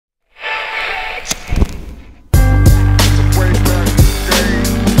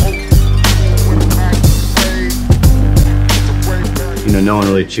no one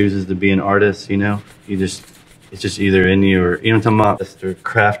really chooses to be an artist, you know? It's just either in you or, you know what I'm talking about? They're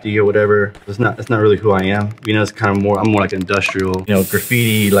crafty or whatever. That's not really who I am. You know, it's kind of more, I'm more like industrial, you know,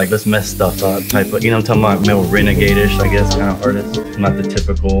 graffiti, like let's mess stuff up type of, you know what I'm talking about? More renegade-ish, I guess, kind of artist. I'm not the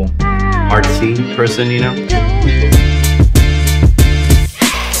typical artsy person, you know?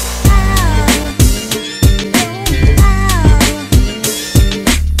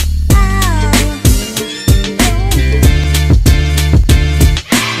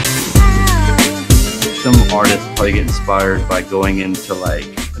 Some artists probably get inspired by going into like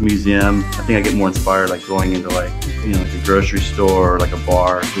a museum. I think I get more inspired like going into like, you know, like a grocery store or like a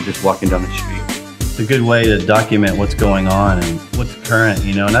bar or just walking down the street. It's a good way to document what's going on and what's current,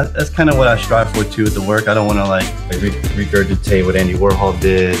 you know, and that's kind of what I strive for too with the work. I don't want to like regurgitate what Andy Warhol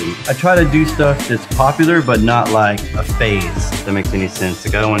did. And I try to do stuff that's popular, but not like a phase, if that makes any sense.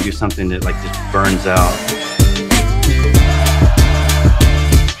 Like I don't want to do something that like just burns out.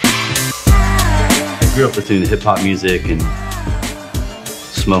 I grew up listening to hip-hop music and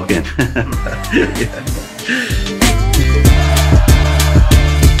smoking. Yeah.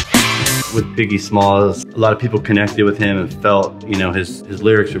 With Biggie Smalls, a lot of people connected with him and felt, you know, his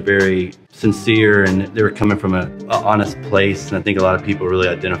lyrics were very sincere and they were coming from an honest place. And I think a lot of people really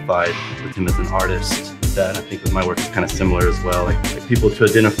identified with him as an artist. That I think with my work is kind of similar as well. Like people to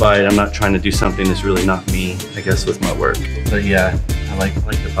identify it, I'm not trying to do something that's really not me, I guess, with my work. But yeah, I like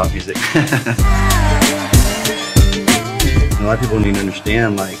hip-hop music. A lot of people need to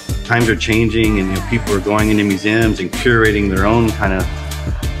understand, like, times are changing and, you know, people are going into museums and curating their own kind of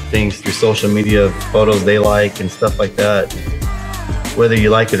things through social media, photos they like and stuff like that. Whether you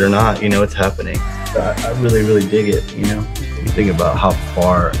like it or not, you know, it's happening. I really, really dig it, you know? You think about how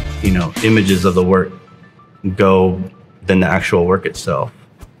far, you know, images of the work go than the actual work itself.